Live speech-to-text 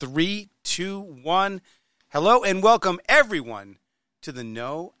3, 2, 1. Hello and welcome everyone to the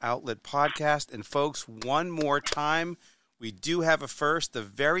No Outlet Podcast. And folks, one more time, we do have a first. The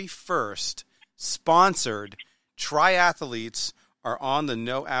very first sponsored triathletes are on the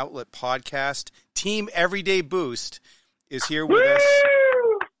No Outlet Podcast. Team Everyday Boost is here with us.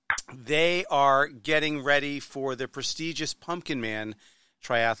 They are getting ready for the prestigious Pumpkin Man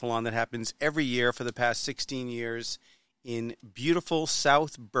triathlon that happens every year for the past 16 years in beautiful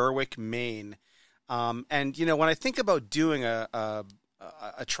South Berwick, Maine. And, you know, when I think about doing a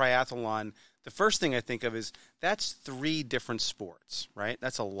triathlon, the first thing I think of is that's 3 different sports, right?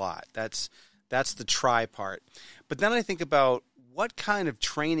 That's a lot. That's the tri part. But then I think about what kind of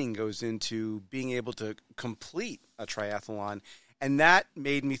training goes into being able to complete a triathlon. And that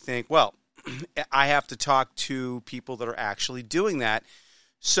made me think, well, I have to talk to people that are actually doing that.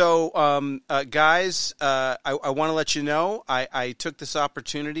 So, guys, I want to let you know I took this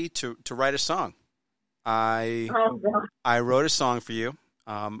opportunity to write a song. I wrote a song for you.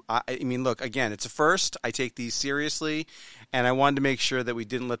 I mean, look, again, it's a first. I take these seriously, and I wanted to make sure that we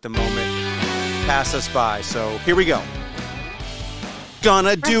didn't let the moment pass us by. So here we go.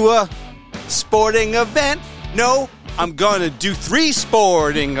 Gonna do a sporting event. No, I'm gonna do 3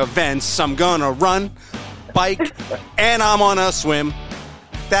 sporting events. I'm gonna run, bike, and I'm gonna swim.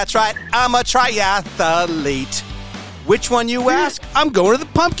 That's right, I'm a triathlete. Which one, you ask? I'm going to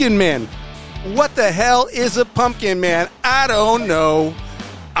the Pumpkin Man. What the hell is a Pumpkin Man? I don't know.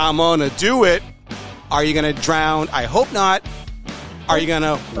 I'm gonna do it. Are you gonna drown? I hope not. Are you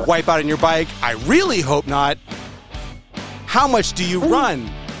gonna wipe out on your bike? I really hope not. How much do you run?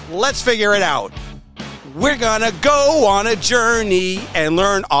 Let's figure it out. We're gonna go on a journey and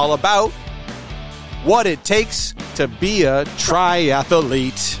learn all about what it takes to be a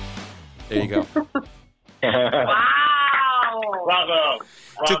triathlete. There you go. Wow. Bravo.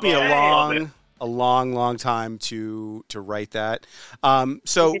 Took me a long time to write that.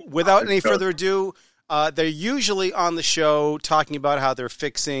 So without any further ado, they're usually on the show talking about how they're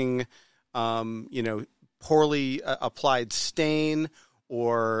fixing, poorly applied stain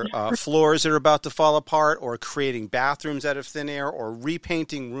or floors that are about to fall apart, or creating bathrooms out of thin air, or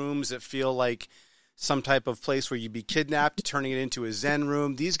repainting rooms that feel like some type of place where you'd be kidnapped, turning it into a Zen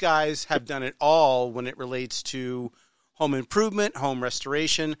room. These guys have done it all when it relates to home improvement, home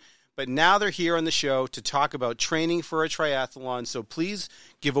restoration. But now they're here on the show to talk about training for a triathlon. So please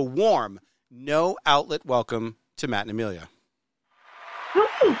give a warm No Outlet welcome to Matt and Amelia.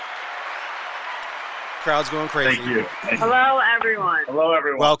 Woo. Crowd's going crazy. Thank you. Hello, everyone. Hello,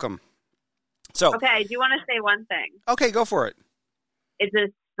 everyone. Welcome. So, Okay, I do want to say one thing. okay, go for it. It's a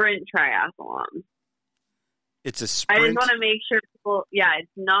sprint triathlon. It's a I sprint. just want to make sure people, it's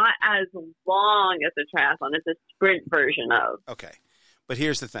not as long as a triathlon. It's a sprint version of. Okay. But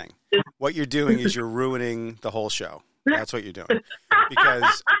here's the thing. What you're doing is you're ruining the whole show. That's what you're doing.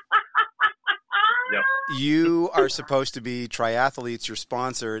 Because Yep. you are supposed to be triathletes, you're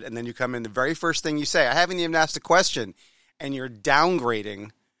sponsored, and then you come in, the very first thing you say, I haven't even asked a question, and you're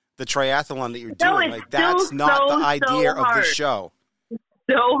downgrading the triathlon that you're doing. it's Like, that's still not the so idea of the hard. show.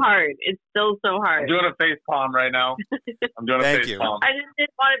 So hard. It's still so I'm hard. doing a face palm right now. I'm doing a Thank face you. palm. I just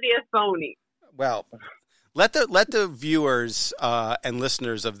didn't want to be a phony. Well, let the viewers and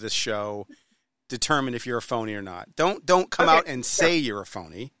listeners of this show determine if you're a phony or not. Don't come Okay. out and say you're a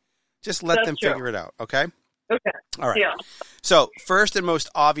phony. Just let That's them true. figure it out, okay? Okay. All right. Yeah. So, first and most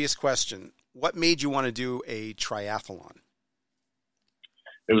obvious question, what made you want to do a triathlon?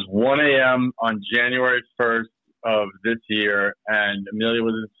 It was 1 a.m. on January 1st of this year, and Amelia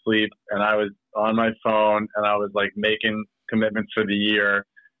was asleep, and I was on my phone, and I was like making commitments for the year.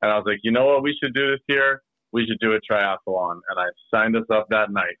 And I was like, you know what we should do this year? We should do a triathlon. And I signed us up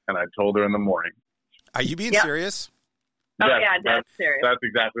that night, and I told her in the morning. Are you being Yep. serious? Oh, Yes, yeah, that's serious. That's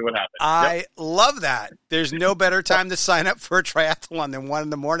exactly what happened. I love that. There's no better time to sign up for a triathlon than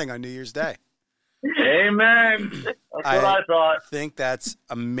 1 a.m. on New Year's Day. Amen. That's what I thought. I think that's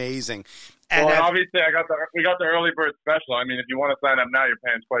amazing. Well, And obviously, we got the early bird special. I mean, if you want to sign up now, you're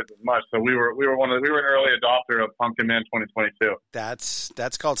paying twice as much. So we were an early adopter of Pumpkin Man 2022.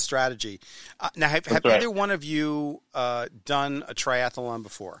 that's called strategy. Now, have right. either one of you done a triathlon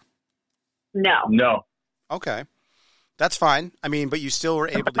before? No. No. Okay, that's fine. I mean, but you still were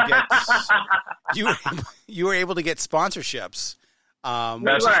able to get you were able to get sponsorships. That's We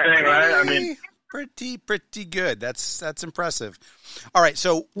the were. thing, right? I mean, pretty good. That's impressive. All right,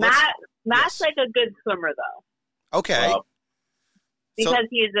 so Matt's like a good swimmer, though, okay. because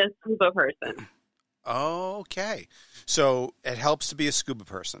he's a scuba person. Okay, so it helps to be a scuba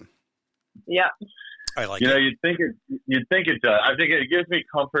person. Yeah. I like You it. know, you'd think it does. I think it gives me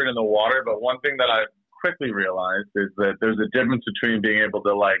comfort in the water, but one thing that I've quickly realized is that there's a difference between being able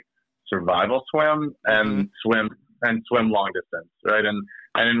to like survival swim and swim long distance, right?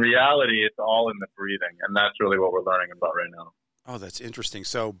 And in reality, it's all in the breathing, and that's really what we're learning about right now. Oh, that's interesting.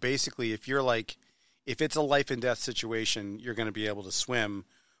 So basically, if it's a life and death situation, you're going to be able to swim.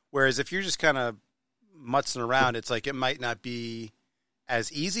 Whereas if you're just kind of mutzing around, it's like it might not be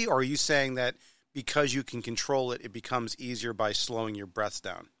as easy. Or are you saying that because you can control it, it becomes easier by slowing your breaths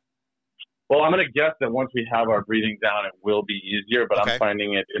down? Well, I'm going to guess that once we have our breathing down, it will be easier, but Okay. I'm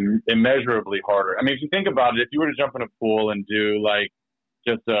finding it immeasurably harder. I mean, if you think about it, if you were to jump in a pool and do like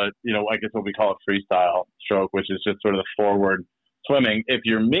just I guess what we call a freestyle stroke, which is just sort of the forward swimming. If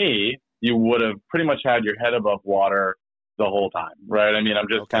you're me, you would have pretty much had your head above water the whole time, right? I mean, I'm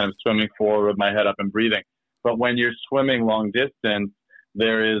just kind of swimming forward with my head up and breathing. But when you're swimming long distance,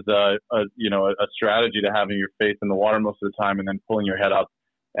 there is a strategy to having your face in the water most of the time and then pulling your head up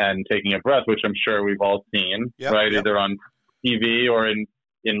and taking a breath, which I'm sure we've all seen, right? Yep. Either on TV or in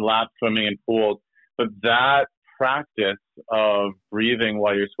lap swimming in pools. But that practice of breathing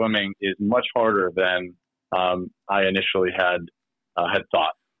while you're swimming is much harder than I initially had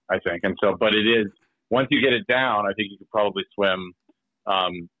thought, I think. And so, but it is, once you get it down, I think you could probably swim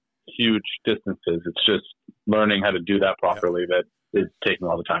huge distances. It's just learning how to do that properly that is taking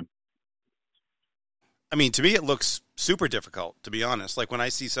all the time. I mean, to me, it looks super difficult, to be honest. Like when I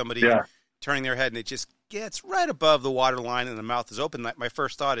see somebody turning their head and it just gets right above the water line and the mouth is open, my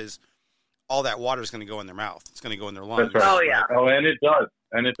first thought is all that water is going to go in their mouth. It's going to go in their lungs. That's right. Oh, yeah. Oh, and it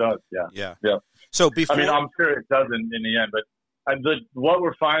does. Yeah. So before, I mean, I'm sure it does in the end, but what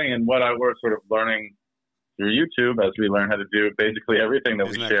we're finding and what we're sort of learning through YouTube as we learn how to do basically everything that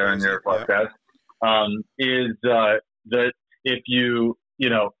we share in your podcast is that if you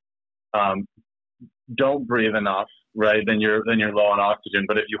don't breathe enough, right, then you're low on oxygen.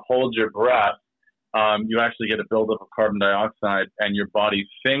 But if you hold your breath, you actually get a buildup of carbon dioxide, and your body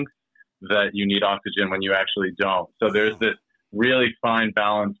thinks that you need oxygen when you actually don't. So there's this really fine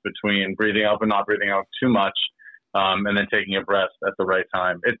balance between breathing up and not breathing out too much, and then taking a breath at the right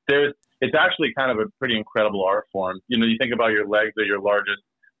time. It's actually kind of a pretty incredible art form. You know, you think about your legs are your largest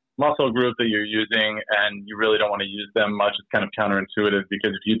muscle group that you're using, and you really don't want to use them much. It's kind of counterintuitive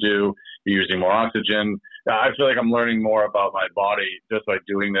because if you do, you're using more oxygen. I feel like I'm learning more about my body just by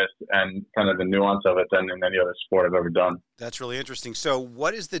doing this and kind of the nuance of it than in any other sport I've ever done. That's really interesting. So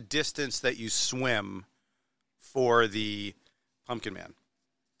what is the distance that you swim for the Pumpkin Man?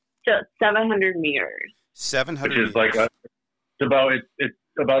 So 700 meters. 700 Which is meters. like it's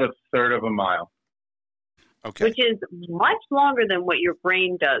about a third of a mile. Okay. Which is much longer than what your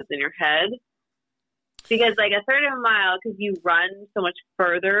brain does in your head. Because like a third of a mile, because you run so much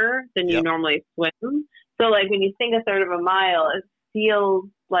further than you normally swim. So like when you think a third of a mile, it feels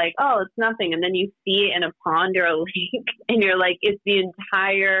like, oh, it's nothing. And then you see it in a pond or a lake and you're like, it's the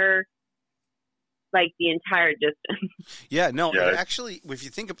entire distance. Yeah, no, actually, if you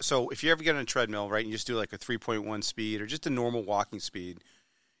think of, so if you ever get on a treadmill, right, and you just do like a 3.1 speed or just a normal walking speed,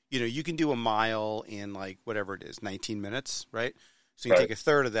 you know, you can do a mile in like whatever it is, 19 minutes, right? So you take a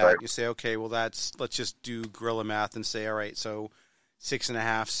third of that and you say, okay, well, let's just do guerrilla math and say, all right, so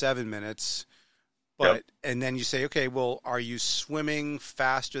 6.5, 7 minutes. But, and then you say, okay, well, are you swimming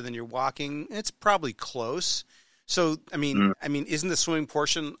faster than you're walking? It's probably close. So, I mean, isn't the swimming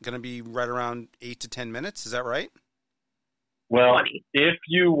portion going to be right around 8 to 10 minutes? Is that right? Well, if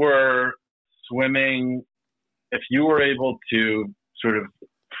you were swimming, if you were able to sort of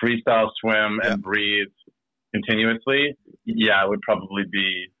freestyle swim and breathe continuously, it would probably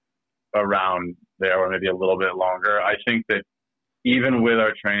be around there or maybe a little bit longer. I think that even with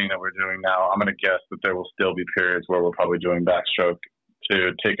our training that we're doing now, I'm going to guess that there will still be periods where we're probably doing backstroke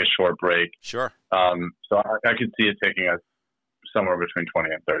to take a short break. Sure. So I could see it taking us somewhere between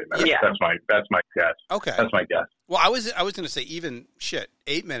 20 and 30 minutes. Yeah. That's my guess. Okay. That's my guess. Well, I was going to say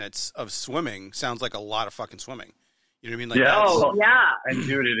 8 minutes of swimming sounds like a lot of fucking swimming. You know what I mean? Like And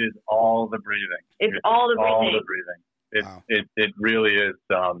dude, it is all the breathing. It's all the breathing. All the breathing. It really is.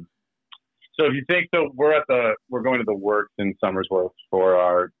 So if you think, we're going to the Works in Somersworth for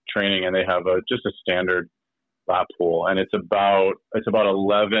our training, and they have just a standard lap pool, and it's about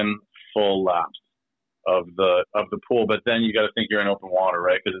 11 full laps of the pool. But then you got to think you're in open water,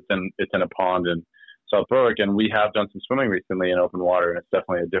 right? Because it's in a pond in South Berwick, and we have done some swimming recently in open water, and it's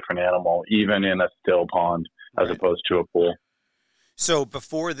definitely a different animal, even in a still pond as opposed to a pool. So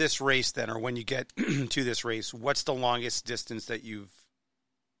before this race, then, or when you get to this race, what's the longest distance that you've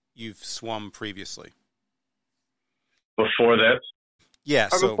swum previously? Before this? Yeah.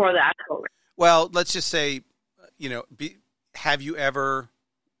 Or before the actual race? Well, let's just say, have you ever,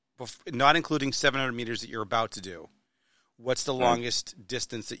 not including 700 meters that you're about to do, what's the longest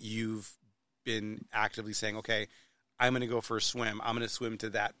distance that you've been actively saying, okay, I'm going to go for a swim. I'm going to swim to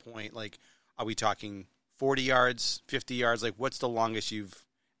that point. Like, are we talking 40 yards, 50 yards? Like, what's the longest you've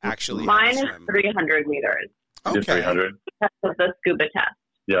actually Mine had to is swim? 300 meters. Okay. 300. That's the scuba test.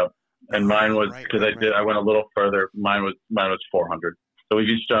 Yep. And mine was, because I went a little further, mine was 400. So we've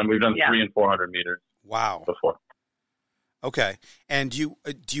done 300 and 400 meters. Wow. Before. Okay. And do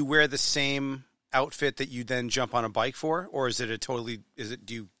you wear the same outfit that you then jump on a bike for, or is it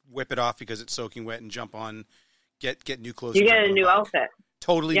do you whip it off because it's soaking wet and jump on, get new clothes? You get a new outfit.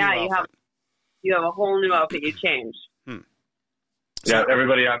 Totally new outfit. You have a whole new outfit you change. Yeah,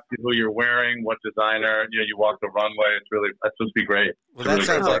 everybody asks you who you're wearing, what designer. You walk the runway. That's supposed to be great. Well, that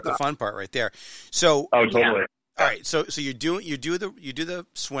sounds like the fun part right there. So, totally. Yeah. All right, so you do the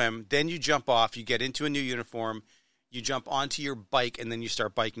swim, then you jump off, you get into a new uniform, you jump onto your bike, and then you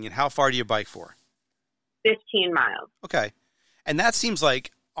start biking. And how far do you bike for? 15 miles. Okay, and that seems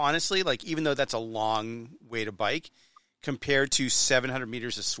like, honestly, like, even though that's a long way to bike, compared to 700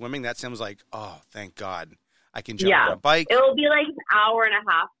 meters of swimming, that seems like, oh, thank God, I can jump on a bike. It'll be like an hour and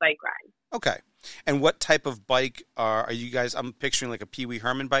a half bike ride. Okay. And what type of bike are you guys? I'm picturing like a Pee Wee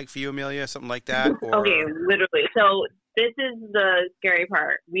Herman bike for you, Amelia, something like that. Or... Okay, literally. So this is the scary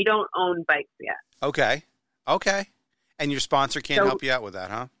part. We don't own bikes yet. Okay. And your sponsor can't help you out with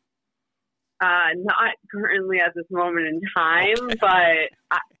that, huh? Not currently at this moment in time,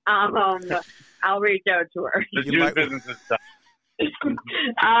 but I'll reach out to her. Business is tough.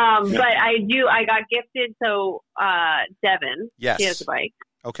 But I got gifted. So Devin, yes, she has a bike.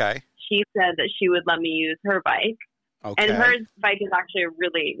 Okay. She said that she would let me use her bike. Okay. And her bike is actually a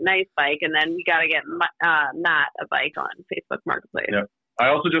really nice bike. And then we got to get Matt a bike on Facebook Marketplace. Yeah. I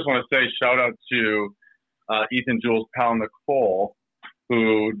also just want to say shout out to Ethan Jules' pal Nicole,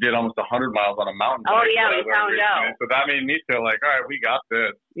 who did almost 100 miles on a mountain bike. Oh, yeah, we found out. So that made me feel like, all right, we got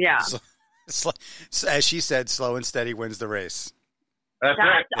this. Yeah. So, as she said, slow and steady wins the race. That's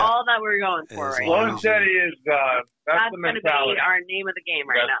all that we're going for right now. Slow now. and steady is that's the going to mentality. be our name of the game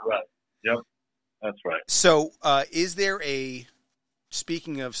right now. Right. Yep. That's right. So is there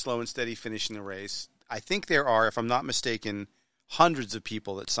speaking of slow and steady finishing the race, I think there are, if I'm not mistaken, hundreds of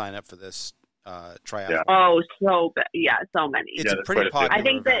people that sign up for this triathlon. Yeah. Oh, so many. It's a pretty popular I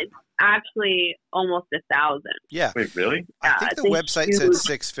think that actually almost 1,000. Yeah. Wait, really? I think the website said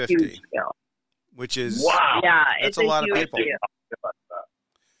 650, which is that's a lot of people. Deal.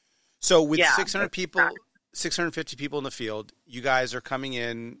 So with 600 people, 650 people in the field, you guys are coming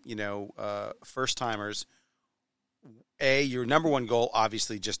in, first timers. Your number one goal,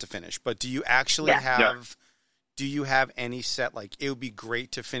 obviously, just to finish. But do you actually do you have any set, like, it would be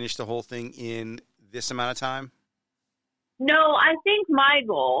great to finish the whole thing in this amount of time? No, I think my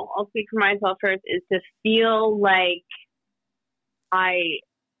goal, I'll speak for myself first, is to feel like I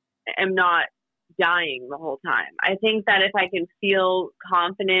am not dying the whole time. I think that if I can feel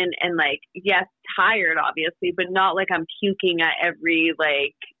confident and, like, yes, tired, obviously, but not like I'm puking at every,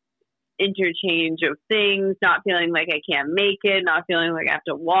 like, interchange of things, not feeling like I can't make it, not feeling like I have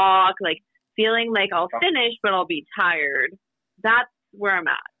to walk, like feeling like I'll finish, but I'll be tired. That's where I'm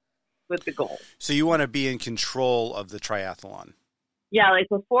at with the goal. So you want to be in control of the triathlon? Yeah, like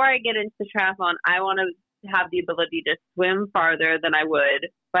before I get into the triathlon, I want to have the ability to swim farther than I would,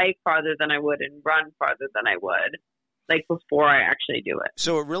 bike farther than I would, and run farther than I would, like before I actually do it.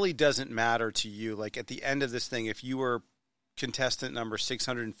 So it really doesn't matter to you, like at the end of this thing, if you were contestant number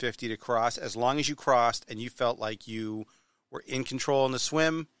 650 to cross, as long as you crossed and you felt like you were in control in the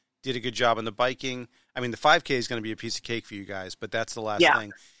swim, did a good job on the biking. I mean, the 5K is going to be a piece of cake for you guys, but that's the last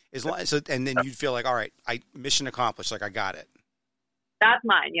thing. And then you'd feel like, all right, mission accomplished. Like, I got it. That's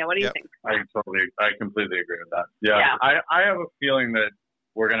mine. Yeah. What do you think? I completely agree with that. Yeah. I have a feeling that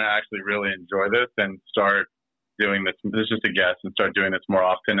we're going to actually really enjoy this and start doing this. This is just a guess, and start doing this more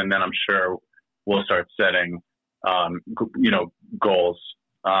often. And then I'm sure we'll start setting, goals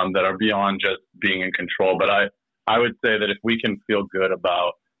that are beyond just being in control. But I would say that if we can feel good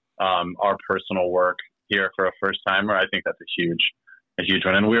about our personal work here for a first timer, I think that's a huge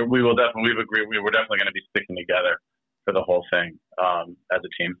one. And we've agreed we're definitely going to be sticking together for the whole thing as a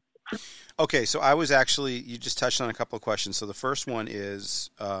team. Okay, so you just touched on a couple of questions. So the first one is,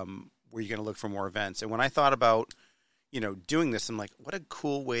 where you're going to look for more events. And when I thought about, doing this, I'm like, what a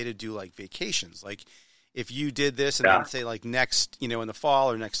cool way to do like vacations. Like if you did this and then say like next, in the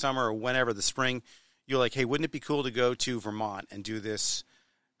fall or next summer or whenever, the spring, you're like, hey, wouldn't it be cool to go to Vermont and do this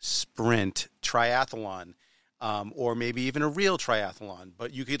sprint triathlon? or maybe even a real triathlon,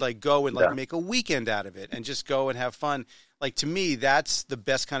 but you could like go and like make a weekend out of it and just go and have fun. Like to me, that's the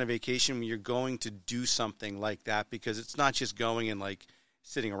best kind of vacation when you're going to do something like that, because it's not just going and like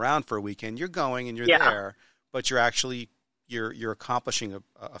sitting around for a weekend. You're going and you're there, but you're actually you're accomplishing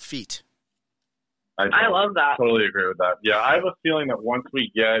a feat. I love that. Totally agree with that. Yeah, I have a feeling that once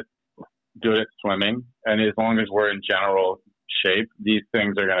we get good at swimming, and as long as we're in general shape, these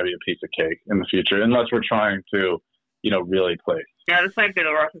things are going to be a piece of cake in the future, unless we're trying to, really place. Yeah, this might be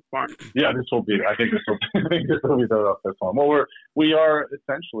the roughest one. Yeah, this will be. I think this will be the roughest one. Well, we are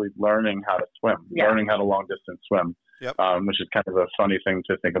essentially learning how to swim, learning how to long distance swim, which is kind of a funny thing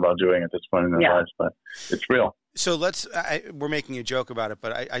to think about doing at this point in our lives, but it's real. So we're making a joke about it,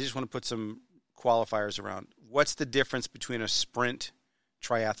 but I just want to put some qualifiers around. What's the difference between a sprint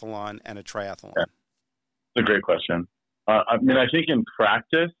triathlon and a triathlon? Yeah. It's a great question. I think in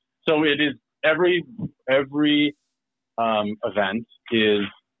practice, so it is every event is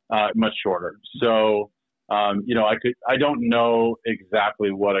much shorter. So, I don't know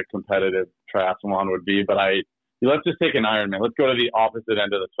exactly what a competitive triathlon would be, but let's just take an Ironman. Let's go to the opposite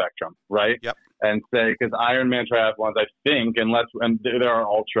end of the spectrum, right? Yep. And say, because Ironman triathlons, I think, and there are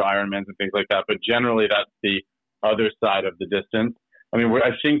ultra Ironmans and things like that, but generally that's the other side of the distance. I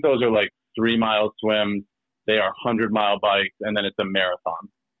think those are like 3 mile swims. They are 100-mile bikes, and then it's a marathon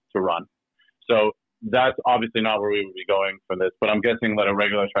to run. So that's obviously not where we would be going for this, but I'm guessing that a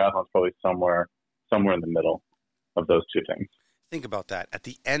regular triathlon is probably somewhere in the middle of those two things. Think about that. At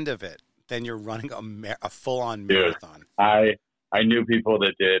the end of it, then you're running a full-on marathon. Dude, I knew people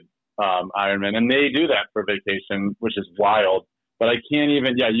that did Ironman, and they do that for vacation, which is wild. But I can't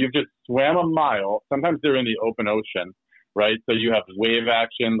even. Yeah, you've just swam a mile. Sometimes they're in the open ocean, right? So you have wave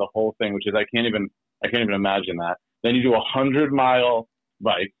action, the whole thing, which is I can't even imagine that. Then you do 100-mile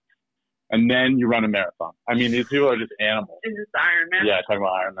bike, and then you run a marathon. These people are just animals. Is this Ironman? Yeah, talking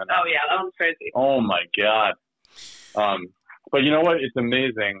about Ironman. Oh yeah, that was crazy. Oh my god. But you know what? It's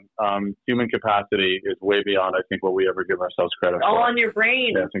amazing. Human capacity is way beyond, I think, what we ever give ourselves credit for. All on your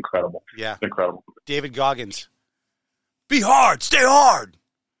brain. Yeah, it's incredible. Yeah. It's incredible. David Goggins. Be hard. Stay hard.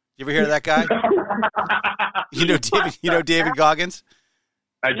 You ever hear of that guy? David Goggins?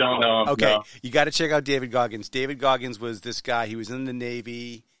 I don't know him. Okay. No. You got to check out David Goggins. David Goggins was this guy. He was in the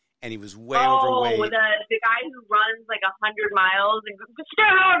Navy, and he was way overweight. Oh, the guy who runs like 100 miles and goes, stay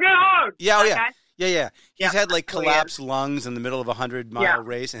hard. Yeah, yeah. He's had like collapsed lungs in the middle of a 100-mile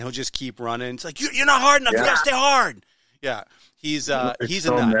race, and he'll just keep running. It's like, you're not hard enough. You got to stay hard. Yeah. He's so a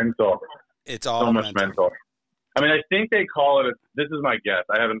nut. mental. It's all so much mental. I think they call it, this is my guess.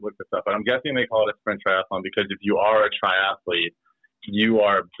 I haven't looked this up, but I'm guessing they call it a sprint triathlon because if you are a triathlete, you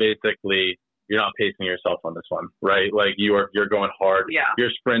are basically, you're not pacing yourself on this one, right? Like you're going hard. Yeah.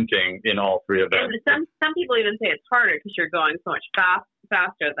 You're sprinting in all three events. And some people even say it's harder because you're going so much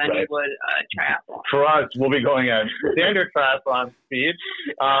faster than you would a triathlon. For us, we'll be going at standard triathlon speed.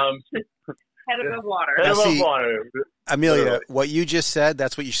 Head above water. Amelia, what you just said,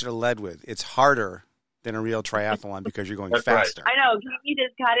 that's what you should have led with. It's harder than a real triathlon because you're going faster. Right. I know. You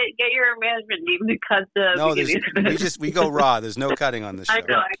just cut it. Get your management team to cut the. No, we go raw. There's no cutting on this show. I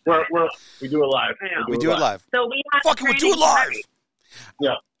know. We do it live. We do it live. So we had we'll do it live. Tonight.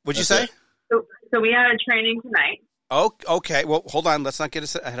 Yeah. What'd you say? So we had a training tonight. Oh, okay. Well, hold on. Let's not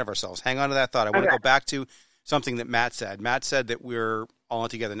get ahead of ourselves. Hang on to that thought. I want to go back to something that Matt said. Matt said that we're all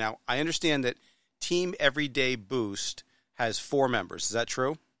together. Now, I understand that Team Everyday Boost has 4 members. Is that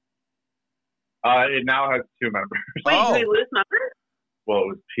true? It now has 2 members. Wait, did we lose members? Well, it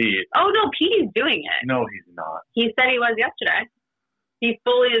was Pete. Oh, no, Pete is doing it. No, he's not. He said he was yesterday. He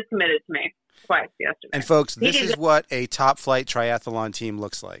fully is committed to me twice yesterday. And, folks, this is what a top-flight triathlon team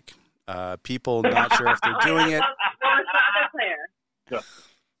looks like. People not sure if they're doing it. Well, it's not a player. Yeah.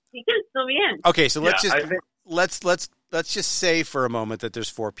 He could still be in. Okay, so let's just say for a moment that there's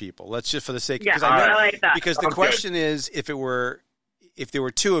 4 people. Let's just for the sake of I like that. Because the question is if there were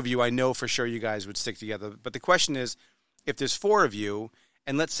 2 of you, I know for sure you guys would stick together. But the question is, if there's 4 of you,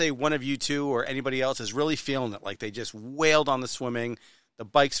 and let's say one of you 2 or anybody else is really feeling it, like they just wailed on the swimming, the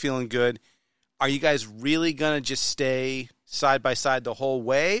bike's feeling good, are you guys really going to just stay side by side the whole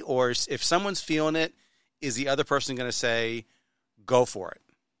way? Or if someone's feeling it, is the other person going to say, go for it?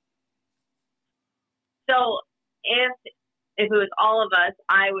 So if it was all of us,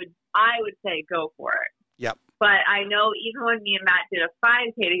 I would say go for it. Yep. But I know even when me and Matt did a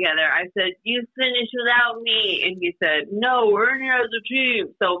 5K together, I said, you finish without me. And he said, no, we're in here as a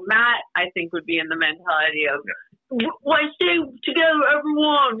team. So Matt, I think, would be in the mentality of, why stay together,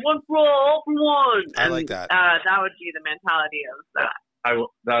 everyone? One for all for one. I like that. That would be the mentality of that.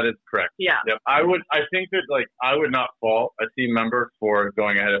 That is correct. Yeah. Yep. I think that I would not fault a team member for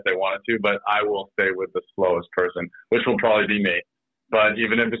going ahead if they wanted to, but I will stay with the slowest person, which will probably be me. But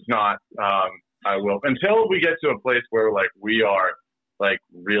even if it's not, I will until we get to a place where we are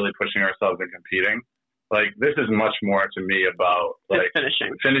really pushing ourselves and competing. This is much more to me about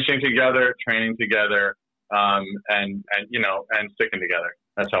finishing together, training together, and sticking together.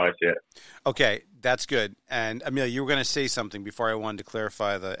 That's how I see it. Okay, that's good. And Amelia, you were going to say something before I wanted to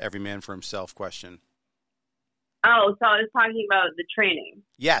clarify the every man for himself question. Oh, so I was talking about the training.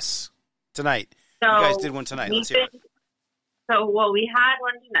 Yes, tonight. So you guys did one tonight. Let's hear it. So, we had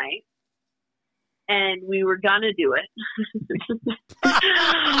one tonight, and we were going to do it.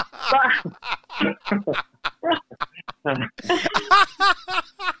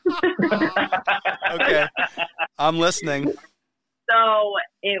 Okay, I'm listening. So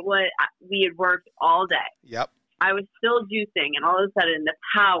we had worked all day. Yep. I was still juicing, and all of a sudden the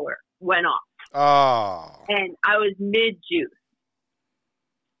power went off. Oh. And I was mid-juice.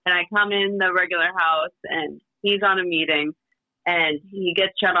 And I come in the regular house, and he's on a meeting, and he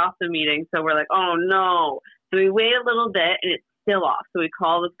gets shut off the meeting. So we're like, oh, no. So we wait a little bit, and it's still off. So we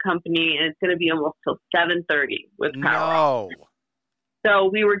call this company, and it's going to be almost till 7:30 with power off. So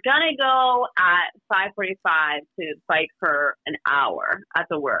we were going to go at 5:45 to bike for an hour at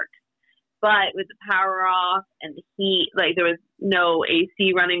the work. But with the power off and the heat, there was no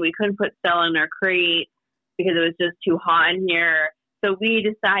AC running. We couldn't put Stella in our crate because it was just too hot in here. So we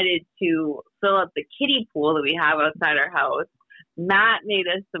decided to fill up the kiddie pool that we have outside our house. Matt made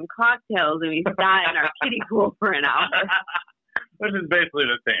us some cocktails, and we sat in our kiddie pool for an hour. Which is basically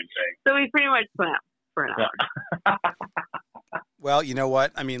the same thing. So we pretty much swam for an hour. Well, you know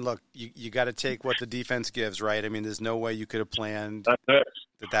what? I mean, look, you got to take what the defense gives, right? I mean, there's no way you could have planned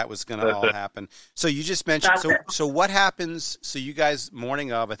that was going to all happen. So you just mentioned, so what happens? So you guys,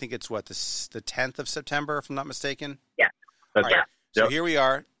 morning of, I think it's what, the 10th of September, if I'm not mistaken? Yeah. All right. So here we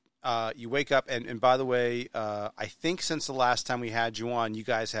are. You wake up, and by the way, I think since the last time we had you on, you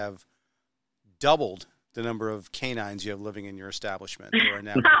guys have doubled the number of canines you have living in your establishment. There are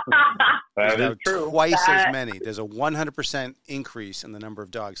now, that is true. Twice as many. There's a 100% increase in the number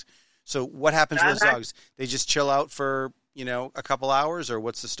of dogs. So what happens to those dogs? They just chill out for, a couple hours, or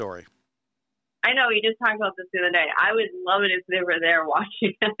what's the story? I know, we just talked about this the other day. I would love it if they were there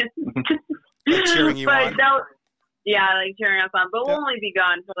watching us. Like cheering you on? Yeah, cheering us on. But we'll only be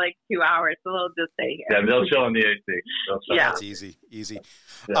gone for 2 hours, so they'll just stay here. Yeah, they'll chill in the AC. Yeah. That's easy.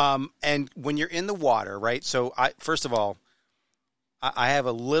 Yeah. And when you're in the water, right? So first of all, I have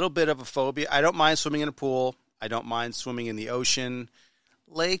a little bit of a phobia. I don't mind swimming in a pool. I don't mind swimming in the ocean.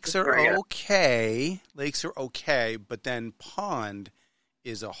 Lakes are okay. But then pond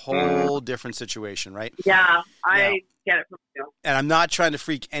is a whole different situation, right? Yeah, I get it from you. And I'm not trying to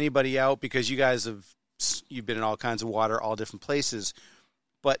freak anybody out because you guys you've been in all kinds of water, all different places.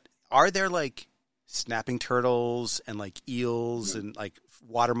 But are there snapping turtles and eels and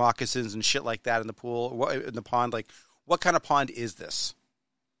water moccasins and shit like that in the pool, in the pond? What kind of pond is this?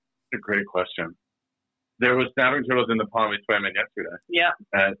 That's a great question. There was snapping turtles in the pond we swam in yesterday. Yeah.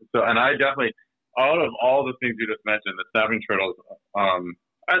 And I definitely, out of all the things you just mentioned, the snapping turtles are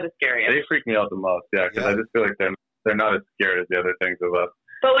the scariest. They freak me out the most. Yeah, because I just feel like they're not as scared as the other things of us.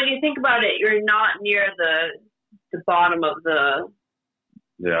 But when you think about it, you're not near the bottom of the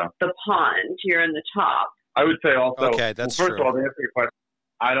pond. You're in the top. I would say also. Okay, that's first true. of all, to answer your question,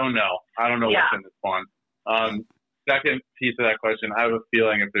 I don't know. What's in this pond. Second piece of that question, I have a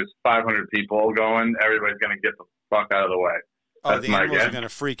feeling if there's 500 people going, everybody's going to get the fuck out of the way. That's the animals are going to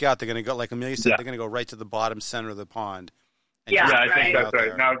freak out. They're going to go, like Amelia said, they're going to go right to the bottom center of the pond. I think that's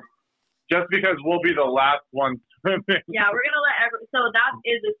right. Now, just because we'll be the last one swimming. Yeah, we're going to let so that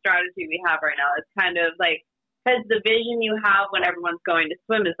is a strategy we have right now. It's kind of because the vision you have when everyone's going to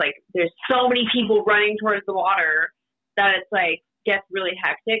swim is there's so many people running towards the water that it's gets really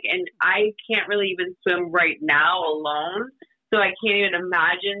hectic, and I can't really even swim right now alone, so I can't even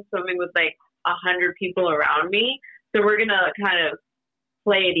imagine swimming with 100 people around me. So we're gonna kind of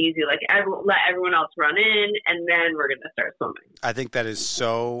play it easy, let everyone else run in, and then we're gonna start swimming. I think that is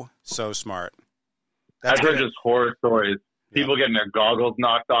so smart. I've heard just horror stories. People getting their goggles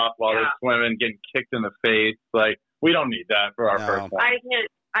knocked off while they're swimming, getting kicked in the face. We don't need that for our first one.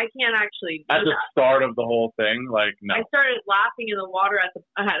 I can't actually do at the start of the whole thing. No. I started laughing in the water at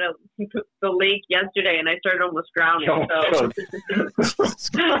the lake yesterday, and I started almost drowning.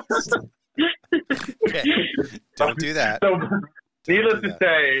 Okay. Don't do that. So, needless to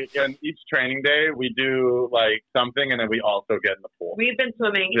say, on each training day, we do something, and then we also get in the pool. We've been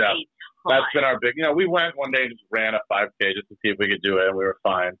swimming a That's been our big. We went one day and just ran a 5K just to see if we could do it, and we were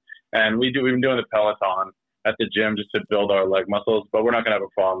fine. And we've been doing the Peloton at the gym just to build our leg muscles, but we're not going to have a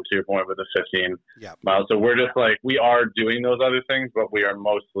problem, to your point, with the 15 miles. So we're just we are doing those other things, but we are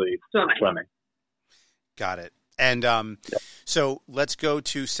mostly swimming. Got it. And so let's go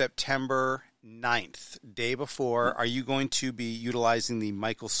to September 9th, day before. Are you going to be utilizing the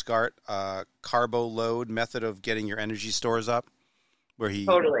Michael Scott carbo load method of getting your energy stores up?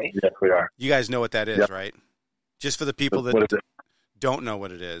 Totally. Yes, we are. You guys know what that is, right? Just for the people that don't know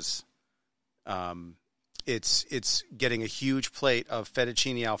what it is. It's getting a huge plate of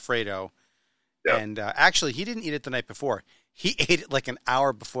fettuccine Alfredo. Yep. And actually, he didn't eat it the night before. He ate it like an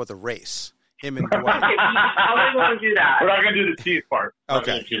hour before the race. Him and Dwight. Okay, we won't do that. We're not going to do the cheese part.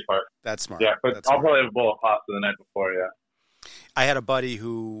 Okay. That's smart. Yeah, but I'll probably have a bowl of pasta the night before, I had a buddy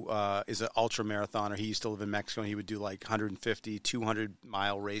who is an ultra marathoner. He used to live in Mexico, and he would do like 150,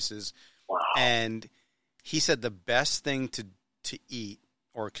 200-mile races. Wow. And he said the best thing to eat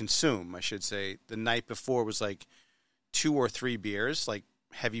or consume, I should say, the night before was like 2 or 3 beers, like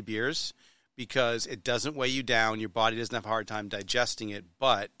heavy beers, because it doesn't weigh you down. Your body doesn't have a hard time digesting it,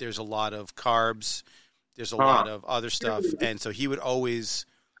 but there's a lot of carbs. There's a lot of other stuff. And so he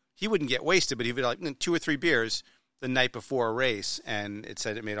wouldn't get wasted, but he would like 2 or 3 beers the night before a race. And it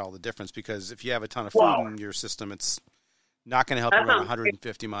said it made all the difference, because if you have a ton of food in your system, it's not going to help you run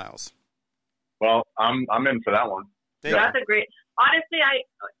 150 miles. Well, I'm in for that one. That's a great. Honestly,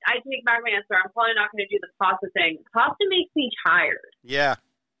 I take back my answer. I'm probably not going to do the pasta thing. Pasta makes me tired. Yeah.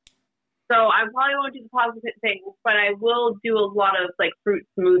 So I probably won't do the pasta thing, but I will do a lot of fruit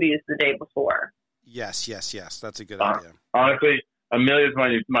smoothies the day before. Yes. That's a good idea. Honestly, Amelia's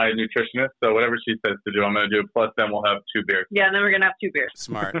my nutritionist, so whatever she says to do, I'm going to do. Plus, then we'll have 2 beers. Yeah, and then we're going to have 2 beers.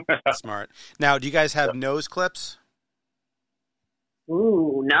 Smart. Now, do you guys have nose clips?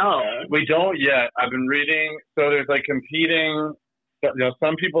 Ooh, no. We don't yet. I've been reading. So there's competing.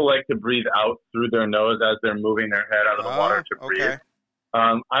 Some people like to breathe out through their nose as they're moving their head out of the water to breathe. Okay.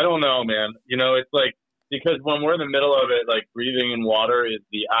 I don't know, man. It's because when we're in the middle of it, breathing in water is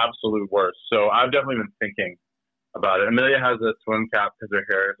the absolute worst. So I've definitely been thinking about it. Amelia has a swim cap because her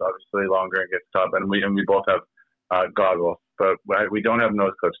hair is obviously longer and gets caught, and we both have goggles, but we don't have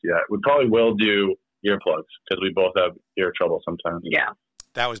nose clips yet. We probably will do earplugs because we both have ear trouble sometimes. Yeah.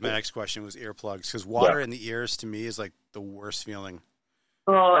 That was my next question, was earplugs, because water in the ears to me is the worst feeling.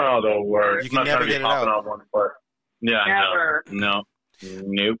 Oh, the worst. You can never get it out. Yeah, never. No.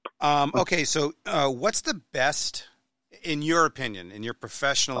 Nope. Okay, so what's the best, in your opinion, in your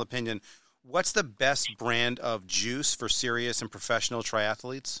professional opinion, what's the best brand of juice for serious and professional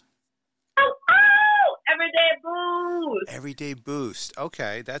triathletes? Everyday Boost.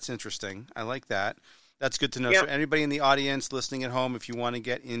 Okay, that's interesting. I like that. That's good to know. Yep. So anybody in the audience listening at home, if you want to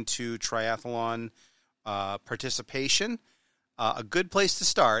get into triathlon participation, a good place to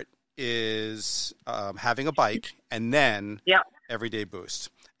start is having a bike, and then Everyday Boost.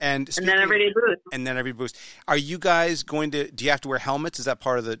 And then Everyday Boost. And then Everyday Boost. Are you guys going to, do you have to wear helmets? Is that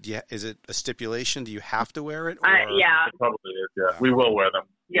part of is it a stipulation? Do you have to wear it? Or? Yeah. It probably is, yeah. We will wear them.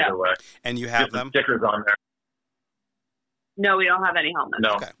 Yeah. Either way. And you have them? Stickers on there. No, we don't have any helmets.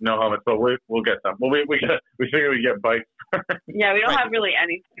 No, no helmets, but we'll get them. Well, we figure we get bikes. Yeah, we don't have really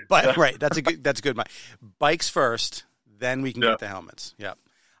anything. But that's a good. Bikes first, then we can get the helmets. Yeah.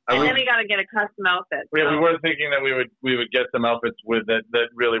 And then we got to get a custom outfit. We were thinking that we would get some outfits with that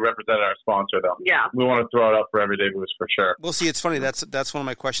really represented our sponsor, though. Yeah. We want to throw it up for Everyday Boost for sure. Well, see, it's funny. That's one of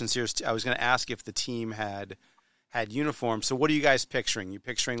my questions here. I was going to ask if the team had uniforms. So what are you guys picturing? You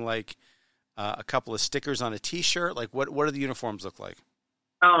picturing a couple of stickers on a T-shirt? What do the uniforms look like?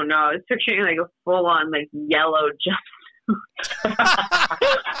 Oh no, I was picturing a full on yellow jumpsuit.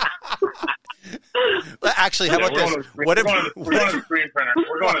 Actually, how about this? We're going to the screen printer.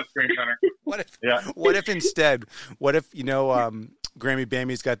 We're going to the screen printer. What if instead? What if Grammy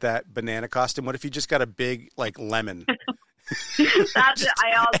Bambi's got that banana costume? What if you just got a big lemon? That's it.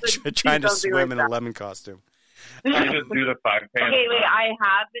 I also trying to swim in a lemon costume. I just do the 5 pants. Okay, wait. I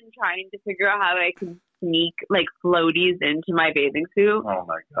have been trying to figure out how I can sneak floaties into my bathing suit. Oh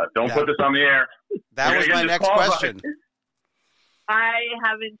my god! Don't put this on the air. That was my next question. I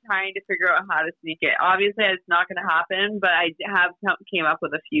have been trying to figure out how to sneak it. Obviously, it's not going to happen, but I have came up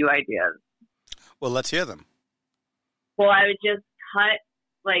with a few ideas. Well, let's hear them. Well, I would just cut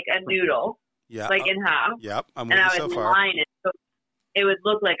a noodle, in half. Yep, I'm with you so far. And I would line it so it would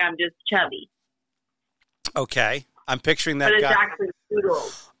look like I'm just chubby. Okay, I'm picturing that guy. But it's guy. actually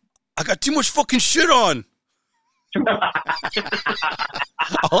noodles. I got too much fucking shit on.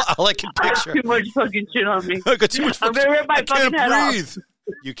 all I can picture. I got too much fucking shit on me. I got too much fucking I'm gonna rip my I can't fucking head breathe. off.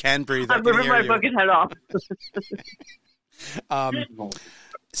 You can breathe. I'm ripping my fucking head off.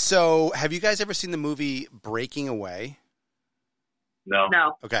 So, have you guys ever seen the movie Breaking Away? No.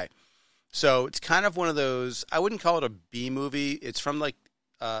 No. Okay. So, it's kind of one of those, I wouldn't call it a B movie. It's from like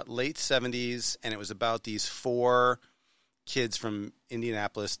late 70s, and it was about these 4 kids from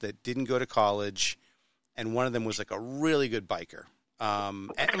Indianapolis that didn't go to college, and one of them was like a really good biker.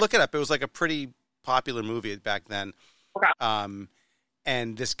 And look it up. It was like a pretty popular movie back then. Okay.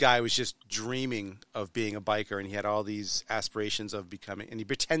 And this guy was just dreaming of being a biker, and he had all these aspirations of becoming, and he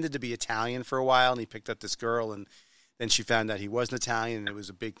pretended to be Italian for a while, and he picked up this girl, and then she found out he wasn't Italian, and it was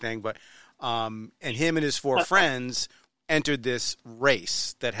a big thing. But, and him and his 4 friends entered this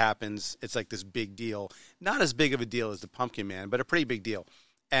race that happens. It's like this big deal, not as big of a deal as the Pumpkin Man, but a pretty big deal.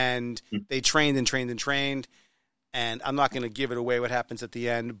 And they trained and trained and trained. And I'm not going to give it away what happens at the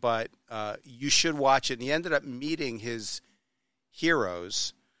end, but you should watch it. And he ended up meeting his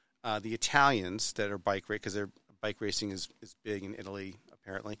heroes, the Italians that are bike racing, because their bike racing is big in Italy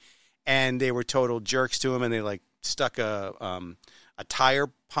apparently, and they were total jerks to him, and they like stuck a tire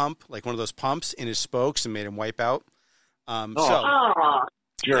pump, like one of those pumps, in his spokes and made him wipe out.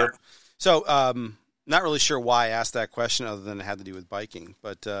 Sure. So not really sure why I asked that question, other than it had to do with biking.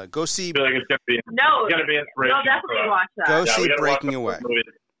 But go see. I feel like it's gonna be inspirational. I'll definitely watch that. Go see Breaking Away.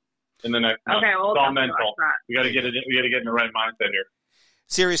 In the next month. Okay, well, it's all mental. We got to get it. We got to get in the right mindset here.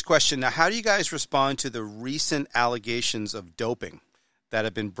 Serious question. Now, how do you guys respond to the recent allegations of doping that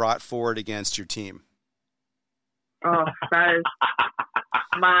have been brought forward against your team? Oh, that is.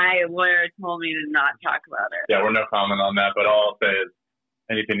 My lawyer told me to not talk about it. Yeah, we're no comment on that, but all I'll say is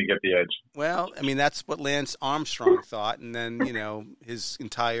anything to get the edge. Well, I mean, that's what Lance Armstrong thought, and then, you know, his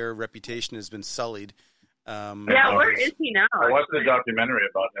entire reputation has been sullied. Where is he now? I watched a documentary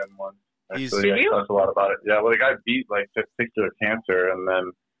about him once. Actually, Did you? I talked a lot about it. Yeah, well, the guy beat like testicular cancer and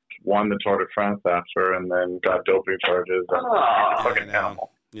then won the Tour de France after, and then got doping charges. Fucking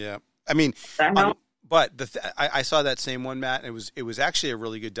animal. Yeah, I mean, but I saw that same one, Matt. And it was actually a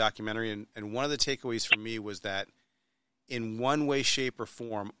really good documentary, and one of the takeaways for me was that in one way, shape, or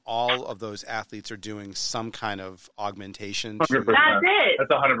form, all of those athletes are doing some kind of augmentation. 100%. That's it.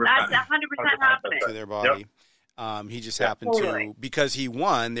 That's 100%. That's 100% happening To their body. Yep. He just happened to, because he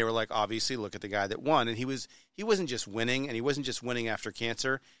won, they were like, obviously, look at the guy that won. And he wasn't just winning, and he wasn't just winning after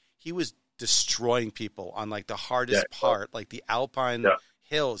cancer. He was destroying people on like the hardest part, like the Alpine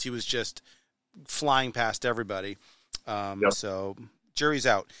hills. He was just flying past everybody. So jury's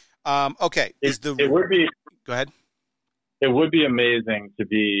out. Okay. It would be. Go ahead. It would be amazing to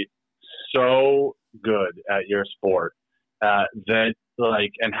be so good at your sport that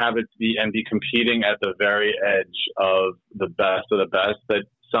like, and have it be competing at the very edge of the best, that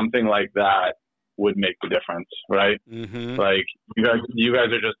something like that would make the difference, right? Mm-hmm. Like you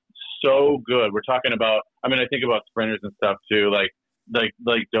guys are just so good. We're talking about, I mean, I think about sprinters and stuff too, like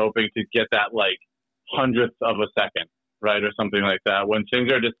doping to get that like 100th of a second, right? Or something like that. When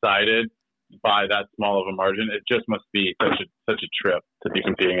things are decided by that small of a margin, it just must be such a trip to be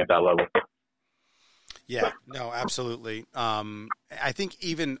competing at that level. Yeah, no, absolutely. I think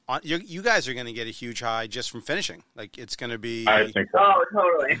even you guys are going to get a huge high just from finishing. Like it's going to be. I think so. Oh,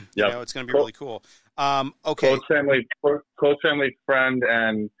 totally. You know, it's going to be really cool. Okay. Close family friend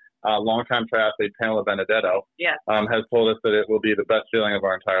and longtime triathlete Pamela Benedetto has told us that it will be the best feeling of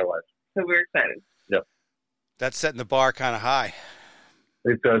our entire life. So we're excited. Yep. That's setting the bar kind of high.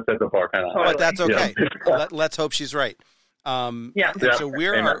 It does set the bar kind of high. But that's okay. Yeah. Let's hope she's right. So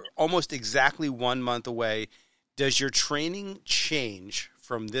we're almost exactly 1 month away. Does your training change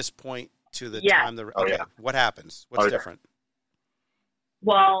from this point to the time? What happens? What's different?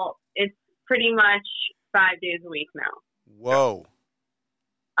 Well, it's pretty much 5 days a week now. Whoa.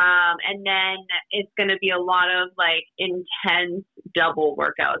 And then it's going to be a lot of like intense double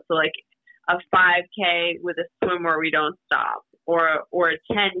workouts. So like a 5K with a swim where we don't stop, or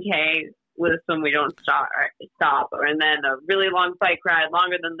a 10K with a swim we don't stop, and then a really long bike ride,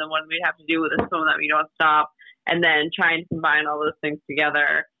 longer than the one we'd have to do with a swim that we don't stop, and then try and combine all those things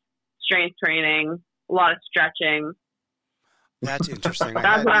together. Strength training, a lot of stretching. That's interesting.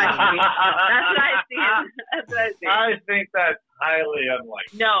 That's what I see. I think that's highly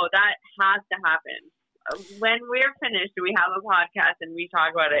unlikely. No, that has to happen. When we're finished and we have a podcast and we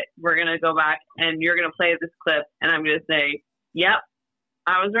talk about it, we're going to go back and you're going to play this clip and I'm going to say, yep,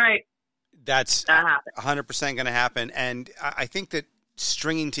 I was right. That 100% going to happen. And I think that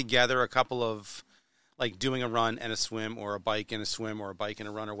stringing together a couple of, like doing a run and a swim, or a bike and a swim, or a bike and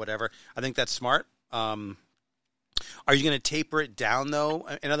a run, or whatever, I think that's smart. Are you going to taper it down, though?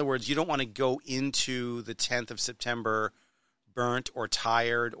 In other words, you don't want to go into the 10th of September burnt or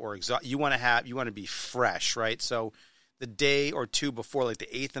tired or exhausted. You want to be fresh, right? So the day or two before, like the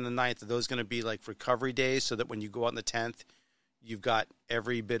 8th and the 9th, are those going to be like recovery days so that when you go out on the 10th, you've got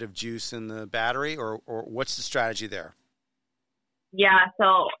every bit of juice in the battery, or what's the strategy there? Yeah,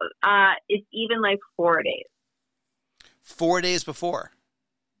 so it's even like 4 days. 4 days before?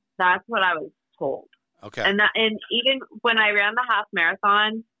 That's what I was told. Okay. And even when I ran the half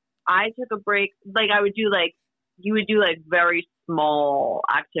marathon, I took a break. Like I would do you would do like very small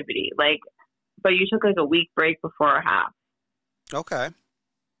activity, but you took like a week break before a half. Okay.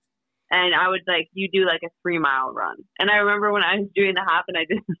 And I would you do like a 3-mile run. And I remember when I was doing the half and I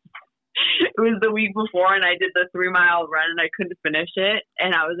did, it was the week before and I did the 3-mile run and I couldn't finish it.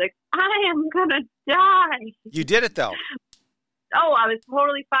 And I was like, I am going to die. You did it though. Oh, I was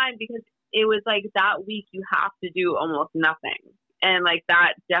totally fine because it was like that week you have to do almost nothing. And like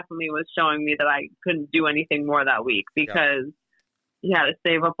that definitely was showing me that I couldn't do anything more that week because you had to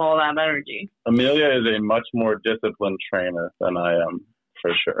save up all that energy. Amelia is a much more disciplined trainer than I am,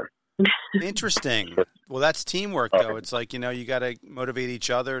 for sure. Interesting. Well, that's teamwork, though. It's like, you got to motivate each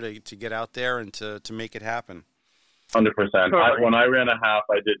other to get out there and to make it happen. 100%. When I ran a half,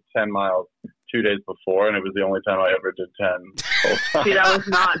 I did 10 miles 2 days before, and it was the only time I ever did 10. See, that was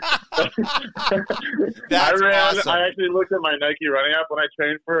not. That's awesome. I actually looked at my Nike running app. When I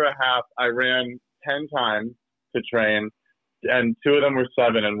trained for a half, I ran 10 times to train, and 2 of them were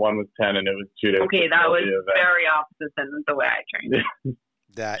 7 and 1 was 10, and it was 2 days. Okay, that was very opposite than the way I trained.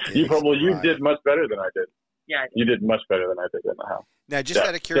 You did much better than I did. Yeah, you did much better than I did in the half. Now, just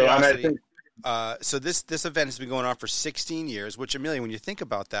out of curiosity, so this event has been going on for 16 years. Which, Amelia, when you think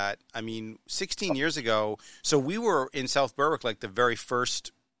about that, I mean, 16 years ago. So we were in South Berwick like the very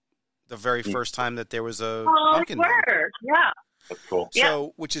first time that there was a pumpkin. Yeah. That's cool.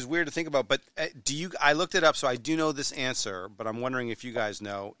 So, which is weird to think about, but I looked it up, so I do know this answer, but I'm wondering if you guys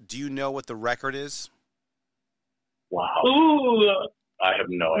know. Do you know what the record is? Wow. Ooh. I have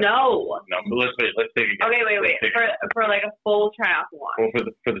no idea. No. But let's take a guess. Okay, wait. For like a full triathlon. Well,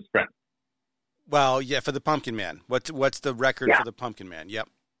 for the sprint. Well, yeah, for the Pumpkin Man. What's the record for the Pumpkin Man? Yep.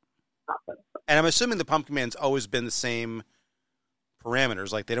 And I'm assuming the Pumpkin Man's always been the same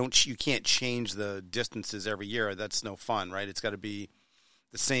parameters. Like you can't change the distances every year. That's no fun, right? It's got to be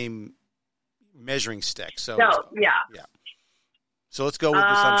the same measuring stick. So yeah. So let's go with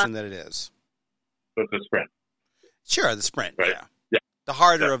the assumption that it is. So it's a sprint. Sure, the sprint. Right. Yeah. The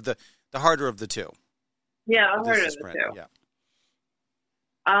harder of the two. Yeah, the harder of the sprint. two. Yeah.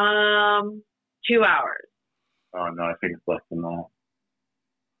 2 hours. Oh no, I think it's less than that.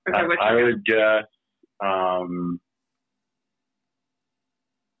 Okay, I would guess. I'm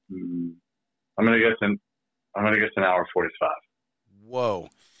gonna guess an hour 45. Whoa!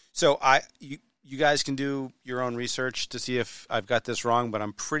 So you guys can do your own research to see if I've got this wrong, but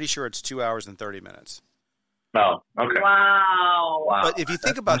I'm pretty sure it's 2 hours and 30 minutes. Oh, okay. Wow. But if you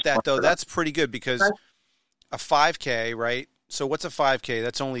think about that, though, that's pretty good because a 5K, right? So what's a 5K?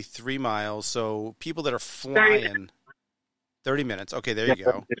 That's only 3 miles. So people that are flying 30 minutes. Okay, there you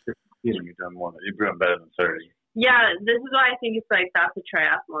go. You've done more. You've done better than 30. Yeah, this is why I think it's like that's a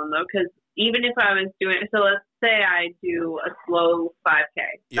triathlon, though, because even if I was doing – so let's say I do a slow 5K.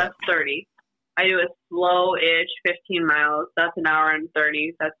 That's 30. I do a slow-ish 15 miles. That's an hour and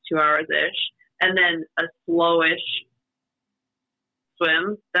 30. That's 2 hours-ish. And then a slowish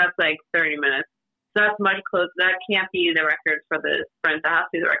swim, that's like 30 minutes. So that's much closer. That can't be the record for the sprint. That has to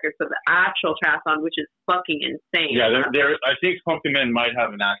be the record for the actual triathlon, which is fucking insane. Yeah, I think Pumpkin Man might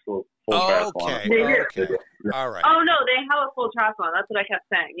have an actual full triathlon. Okay. All right. Oh, no, they have a full triathlon. That's what I kept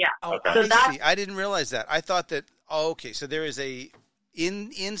saying. Yeah. Oh, okay. I didn't realize that. I thought that, so there is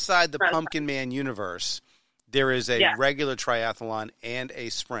inside the Pumpkin Man universe, there is a regular triathlon and a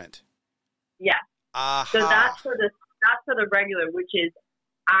sprint. Yeah. So that's for the regular, which is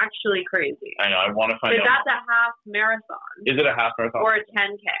actually crazy. I know. I want to find out. So that's a half marathon. Is it a half marathon? Or a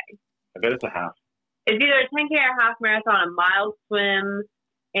 10K? I bet it's a half. It's either a 10K or a half marathon, a mile swim,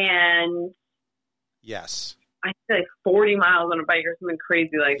 and yes, I feel like 40 miles on a bike or something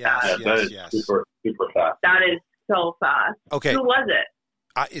crazy like that. Yeah, that is super, super fast. That is so fast. Okay. Who was it?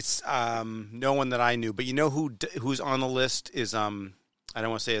 It's no one that I knew, but you know who's on the list is I don't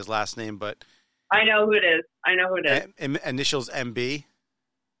want to say his last name, but I know who it is. Initials MB.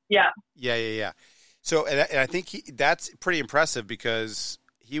 Yeah. Yeah. So, and I think that's pretty impressive because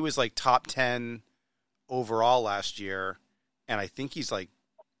he was like top 10 overall last year, and I think he's like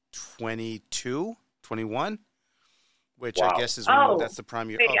 22, 21, which I guess is that's the prime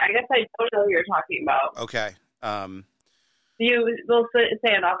year. Wait, I guess I don't know who you're talking about. Okay. You will say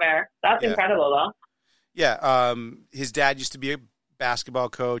it off air. That's incredible, though. Yeah. His dad used to be a basketball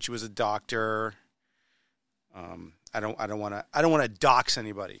coach. He was a doctor. I don't want to dox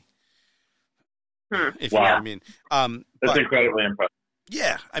anybody. If you know what I mean. That's incredibly impressive.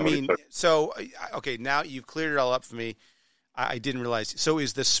 Yeah. I mean, so, okay, now you've cleared it all up for me. I didn't realize. So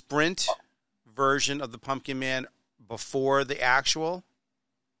is the sprint version of the Pumpkin Man before the actual?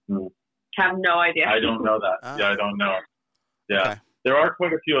 Have no idea. I don't know that. Oh. Yeah, I don't know. Yeah. Okay. There are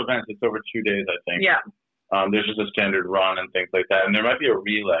quite a few events. It's over 2 days, I think. Yeah. There's just a standard run and things like that. And there might be a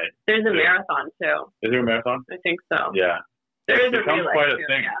relay. There's a marathon, too. Is there a marathon? I think so. Yeah. There is a relay, quite a too,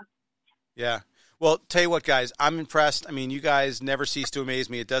 thing. Yeah. Well, tell you what, guys, I'm impressed. I mean, you guys never cease to amaze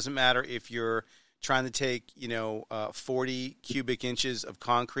me. It doesn't matter if you're trying to take, 40 cubic inches of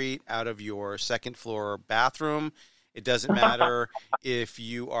concrete out of your second floor bathroom. It doesn't matter if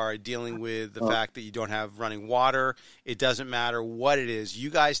you are dealing with the fact that you don't have running water. It doesn't matter what it is. You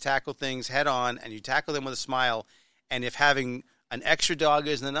guys tackle things head on, and you tackle them with a smile. And if having an extra dog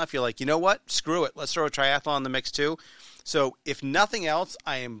isn't enough, you're like, you know what? Screw it. Let's throw a triathlon in the mix too. So if nothing else,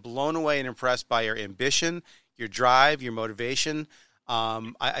 I am blown away and impressed by your ambition, your drive, your motivation.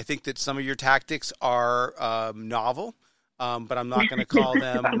 I think that some of your tactics are novel. But I'm not going to call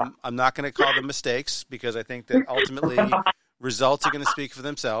them. I'm not going to call them mistakes because I think that ultimately results are going to speak for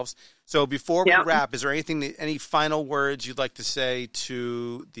themselves. So before we wrap, is there any final words you'd like to say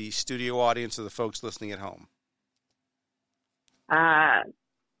to the studio audience or the folks listening at home?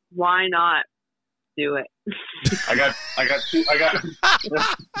 Why not do it? That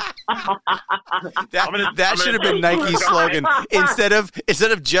should have been Nike's slogan. Instead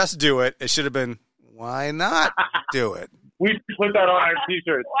of just do it, it should have been why not do it. We put that on our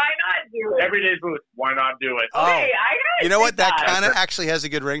T-shirts. Why not do it? Everyday boost. Why not do it? Oh, okay, you know what? That kind of actually has a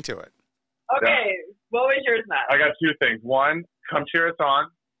good ring to it. Okay, what was yours, Matt? I got 2 things. 1, come cheer us on.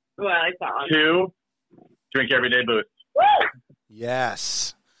 Well, I like that one. 2, drink Everyday Boost. Woo!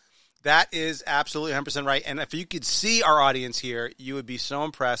 Yes. That is absolutely 100% right. And if you could see our audience here, you would be so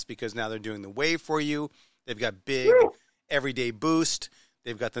impressed because now they're doing the wave for you. They've got big Everyday Boost.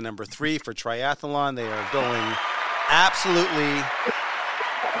 They've got the number 3 for triathlon. They are going absolutely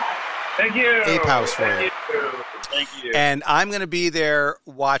Thank you. ape house for Thank it. you. Thank you. And I'm going to be there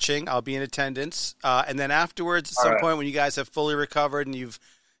watching. I'll be in attendance. And then afterwards, at some point when you guys have fully recovered and you've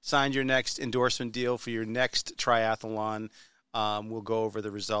signed your next endorsement deal for your next triathlon, we'll go over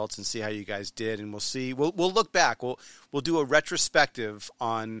the results and see how you guys did. And we'll see. We'll look back. We'll do a retrospective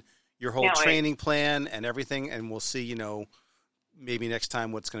on your whole training plan and everything. And we'll see, maybe next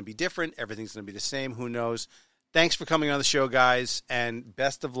time what's going to be different. Everything's going to be the same. Who knows? Thanks for coming on the show, guys, and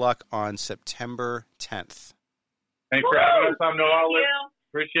best of luck on September 10th. Thanks for having us on No Outlet.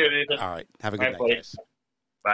 Appreciate it. All right. Have a good night, guys.